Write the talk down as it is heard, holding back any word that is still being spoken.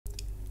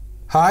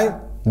Hi,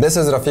 this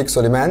is Rafiq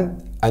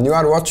Soliman, and you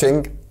are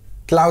watching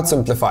Cloud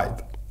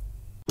Simplified.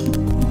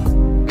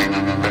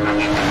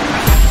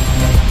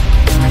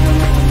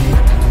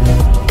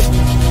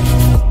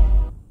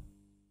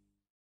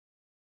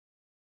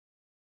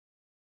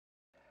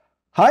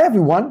 Hi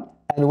everyone,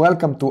 and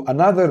welcome to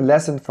another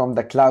lesson from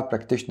the Cloud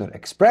Practitioner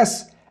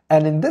Express.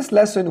 And in this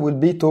lesson, we'll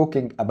be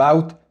talking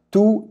about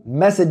two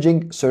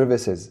messaging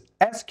services,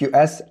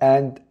 SQS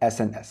and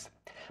SNS.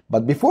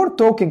 But before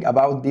talking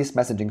about these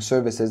messaging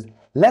services,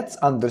 let's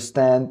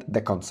understand the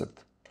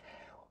concept.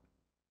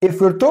 If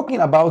we're talking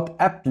about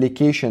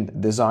application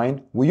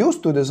design, we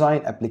used to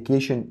design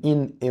application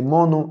in a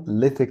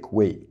monolithic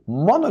way.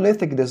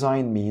 Monolithic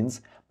design means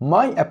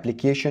my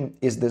application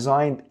is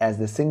designed as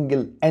a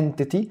single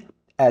entity,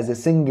 as a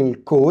single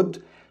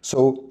code.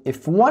 So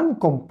if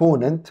one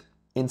component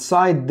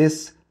inside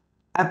this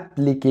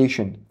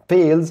application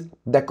fails,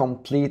 the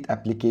complete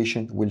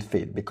application will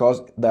fail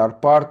because they are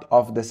part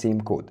of the same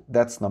code.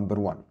 That's number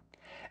one.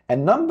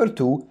 And number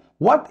two,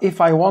 what if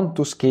I want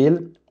to scale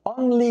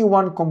only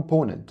one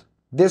component?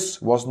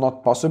 This was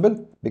not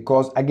possible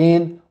because,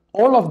 again,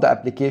 all of the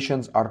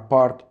applications are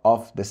part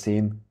of the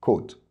same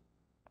code.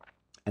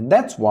 And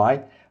that's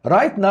why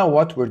right now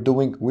what we're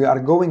doing, we are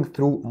going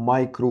through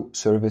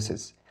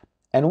microservices.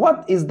 And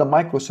what is the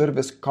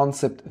microservice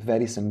concept?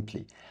 Very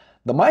simply,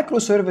 the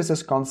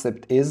microservices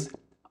concept is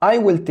I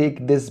will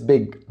take this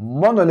big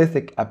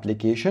monolithic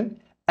application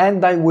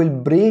and I will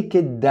break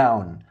it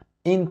down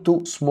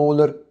into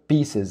smaller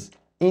pieces,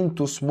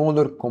 into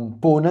smaller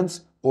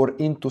components, or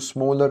into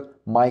smaller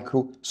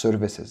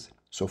microservices.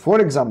 So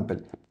for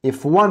example,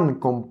 if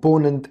one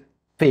component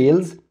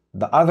fails,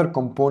 the other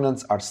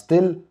components are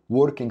still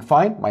working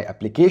fine. My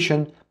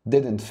application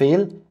didn't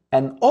fail.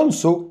 And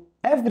also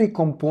every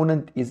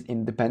component is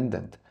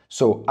independent.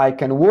 So I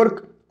can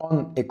work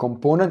on a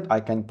component, I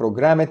can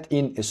program it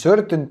in a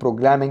certain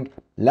programming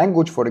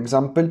language, for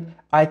example.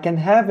 I can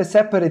have a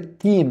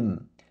separate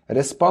team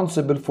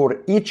responsible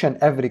for each and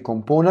every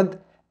component.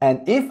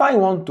 And if I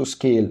want to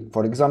scale,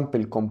 for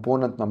example,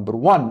 component number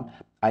one,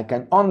 I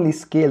can only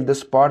scale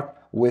this part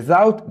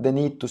without the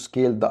need to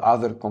scale the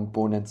other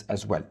components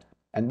as well.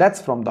 And that's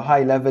from the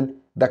high level,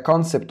 the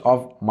concept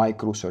of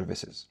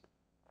microservices.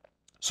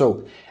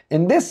 So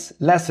in this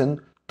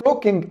lesson,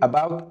 talking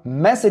about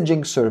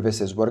messaging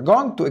services, we're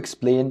going to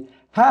explain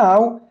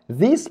how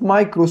these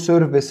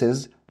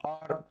microservices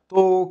are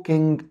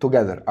talking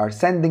together, are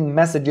sending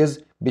messages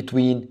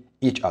between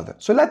each other.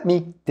 So let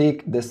me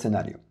take this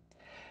scenario.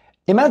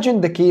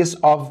 Imagine the case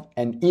of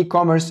an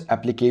e-commerce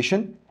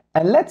application,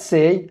 and let's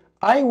say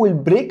I will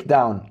break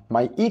down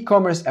my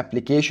e-commerce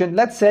application,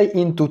 let's say,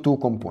 into two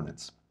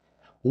components.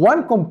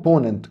 One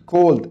component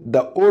called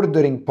the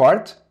ordering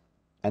part,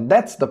 and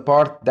that's the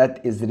part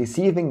that is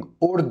receiving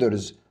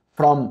orders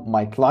from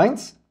my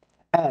clients,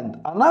 and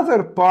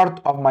another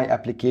part of my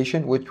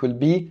application which will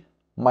be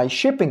my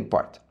shipping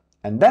part,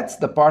 and that's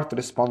the part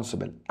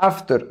responsible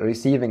after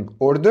receiving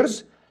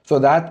orders so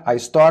that I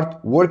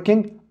start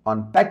working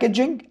on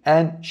packaging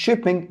and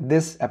shipping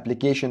this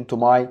application to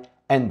my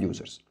end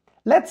users.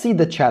 Let's see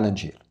the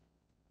challenge here.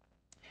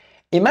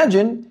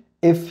 Imagine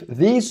if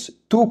these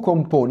two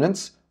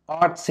components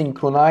are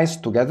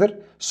synchronized together,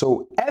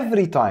 so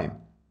every time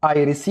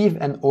I receive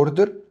an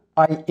order,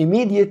 I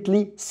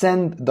immediately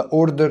send the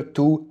order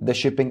to the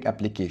shipping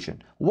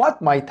application. What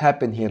might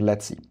happen here?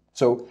 Let's see.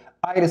 So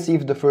I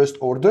receive the first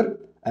order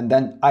and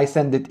then I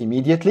send it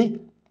immediately.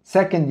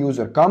 Second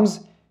user comes,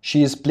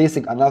 she is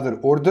placing another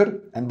order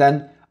and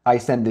then I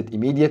send it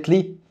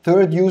immediately.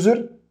 Third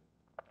user,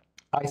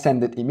 I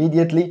send it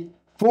immediately.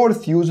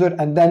 Fourth user,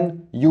 and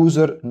then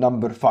user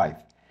number 5.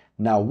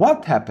 Now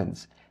what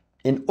happens?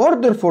 In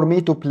order for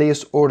me to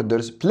place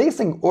orders,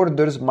 placing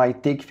orders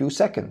might take few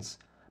seconds,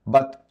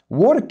 but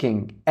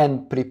working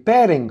and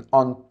preparing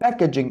on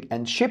packaging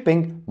and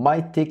shipping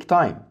might take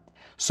time.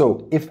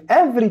 So if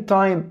every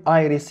time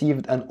I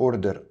received an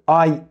order,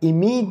 I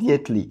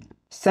immediately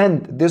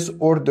send this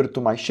order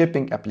to my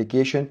shipping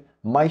application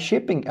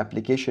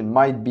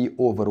might be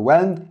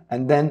overwhelmed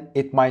and then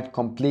it might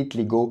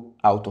completely go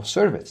out of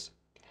service.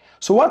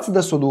 So what's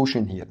the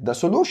solution here? The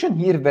solution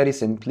here, very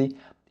simply,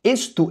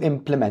 is to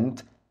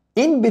implement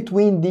in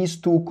between these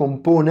two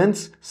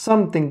components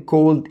something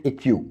called a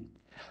queue.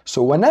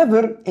 So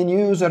whenever a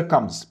new user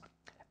comes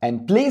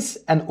and place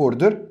an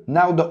order,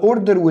 now the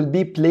order will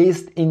be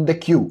placed in the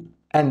queue,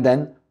 and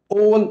then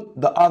all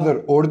the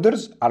other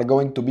orders are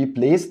going to be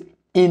placed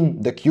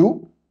in the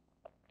queue,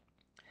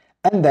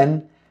 and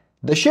then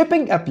the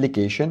shipping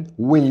application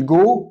will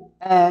go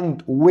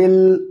and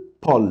will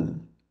pull.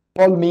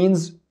 Pull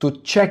means to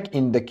check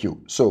in the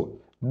queue. So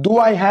do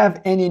I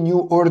have any new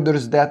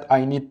orders that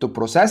I need to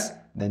process?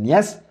 Then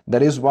yes,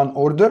 there is one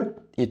order.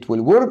 It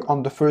will work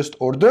on the first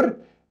order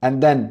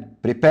and then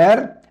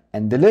prepare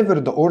and deliver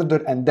the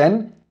order, and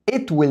then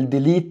it will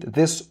delete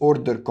this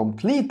order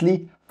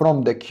completely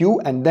from the queue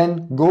and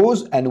then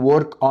goes and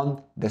work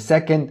on the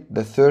second,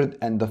 the third,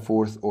 and the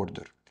fourth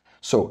order.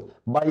 So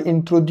by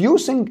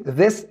introducing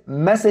this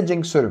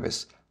messaging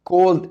service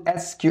called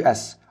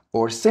SQS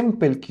or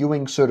simple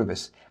queuing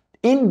service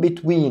in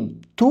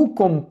between two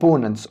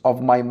components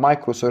of my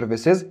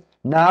microservices,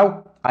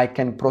 now I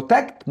can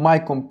protect my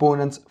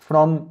components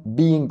from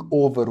being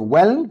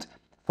overwhelmed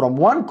from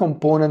one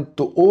component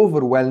to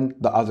overwhelm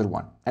the other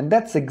one. And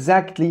that's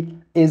exactly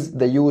is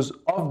the use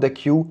of the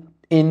queue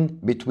in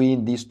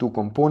between these two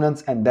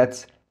components, and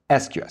that's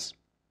SQS.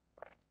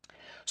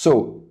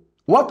 So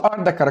what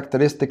are the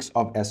characteristics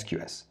of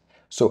SQS?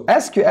 So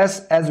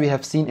SQS, as we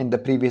have seen in the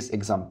previous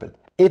example,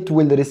 it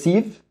will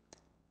receive,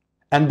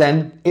 and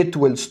then it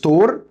will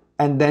store,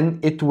 and then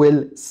it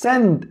will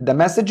send the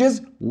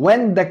messages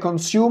when the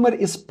consumer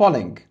is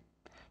polling.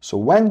 So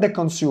when the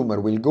consumer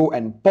will go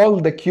and poll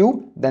the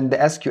queue, then the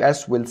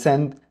SQS will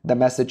send the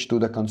message to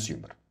the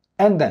consumer.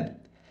 And then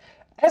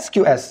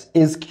SQS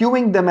is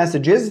queuing the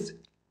messages,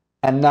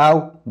 and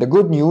now the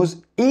good news,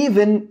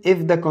 even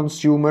if the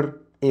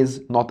consumer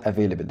is not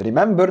available.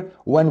 Remember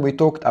when we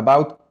talked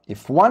about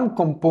if one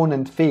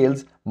component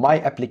fails, my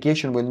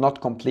application will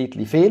not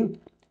completely fail.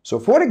 So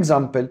for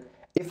example,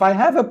 if I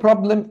have a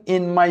problem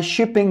in my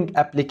shipping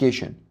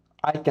application,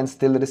 I can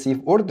still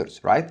receive orders,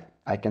 right?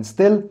 I can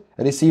still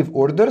receive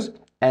orders,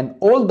 and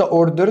all the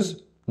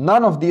orders,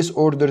 none of these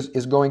orders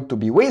is going to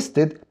be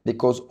wasted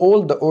because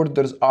all the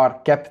orders are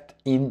kept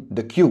in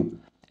the queue.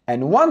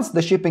 And once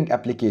the shipping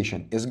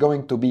application is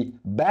going to be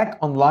back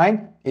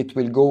online, it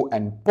will go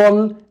and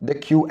pull the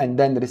queue and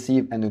then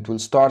receive, and it will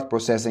start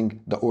processing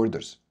the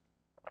orders.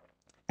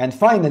 And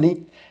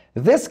finally,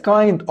 this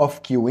kind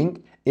of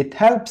queuing, it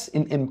helps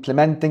in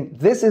implementing,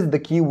 this is the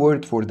key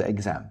word for the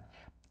exam,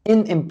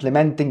 in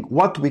implementing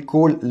what we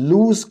call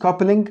loose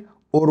coupling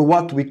or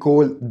what we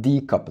call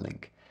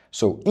decoupling.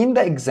 So in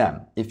the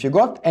exam, if you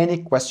got any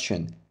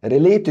question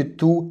related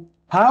to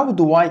how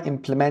do I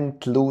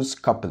implement loose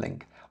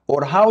coupling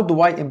or how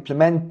do I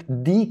implement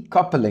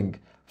decoupling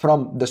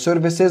from the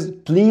services,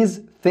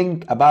 please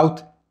think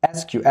about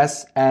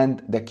SQS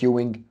and the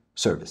queuing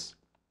service.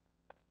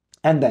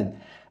 And then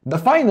the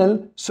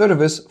final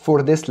service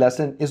for this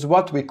lesson is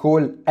what we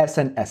call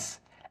SNS.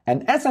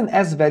 And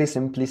SNS very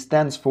simply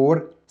stands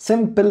for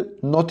Simple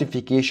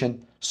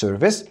Notification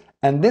Service.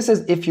 And this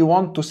is if you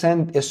want to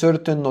send a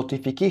certain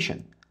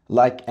notification,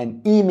 like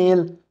an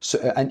email,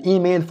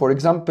 for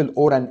example,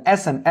 or an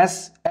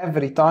SNS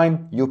every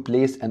time you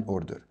place an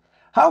order.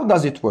 How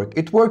does it work?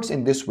 It works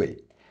in this way.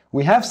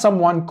 We have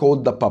someone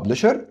called the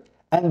publisher,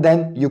 and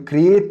then you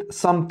create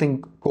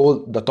something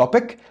called the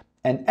topic.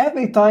 And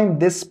every time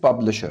this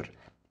publisher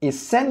is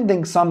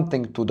sending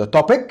something to the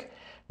topic,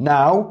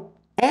 now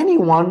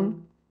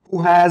anyone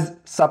who has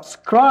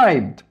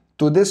subscribed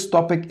to this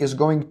topic is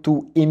going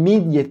to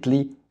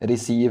immediately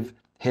receive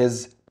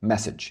his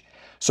message.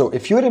 So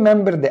if you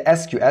remember, the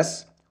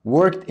SQS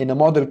worked in a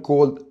model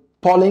called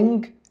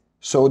polling,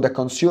 so the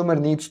consumer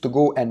needs to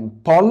go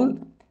and poll.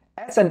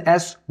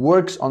 SNS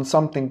works on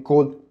something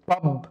called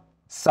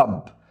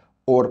pub-sub,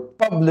 or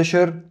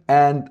publisher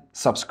and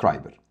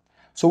subscriber.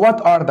 So what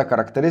are the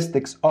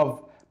characteristics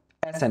of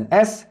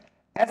SNS?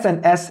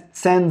 SNS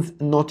sends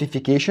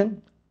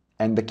notification,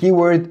 and the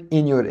keyword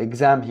in your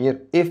exam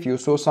here, if you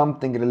saw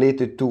something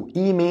related to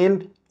email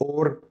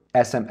or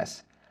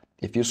SMS.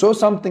 If you saw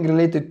something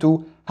related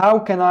to how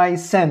can I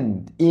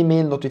send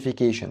email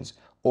notifications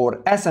or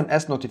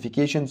SMS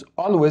notifications,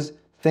 always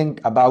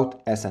think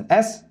about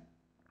SNS.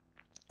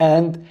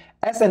 And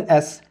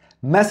SNS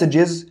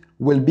messages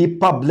will be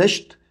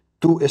published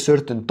to a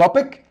certain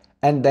topic,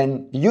 and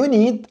then you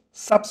need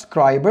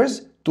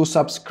subscribers to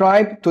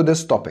subscribe to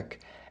this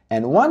topic.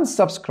 And once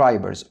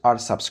subscribers are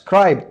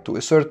subscribed to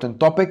a certain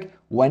topic,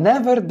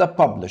 whenever the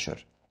publisher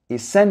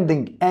is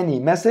sending any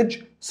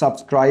message,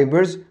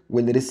 subscribers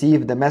will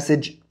receive the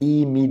message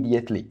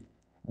immediately.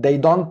 They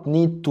don't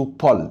need to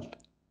poll.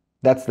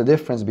 That's the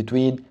difference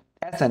between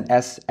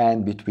SNS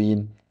and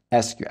between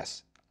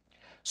SQS.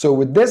 So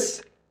with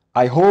this,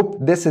 I hope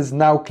this is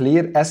now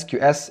clear,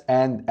 SQS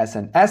and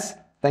SNS.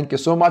 Thank you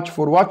so much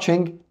for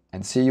watching,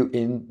 and see you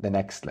in the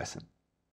next lesson.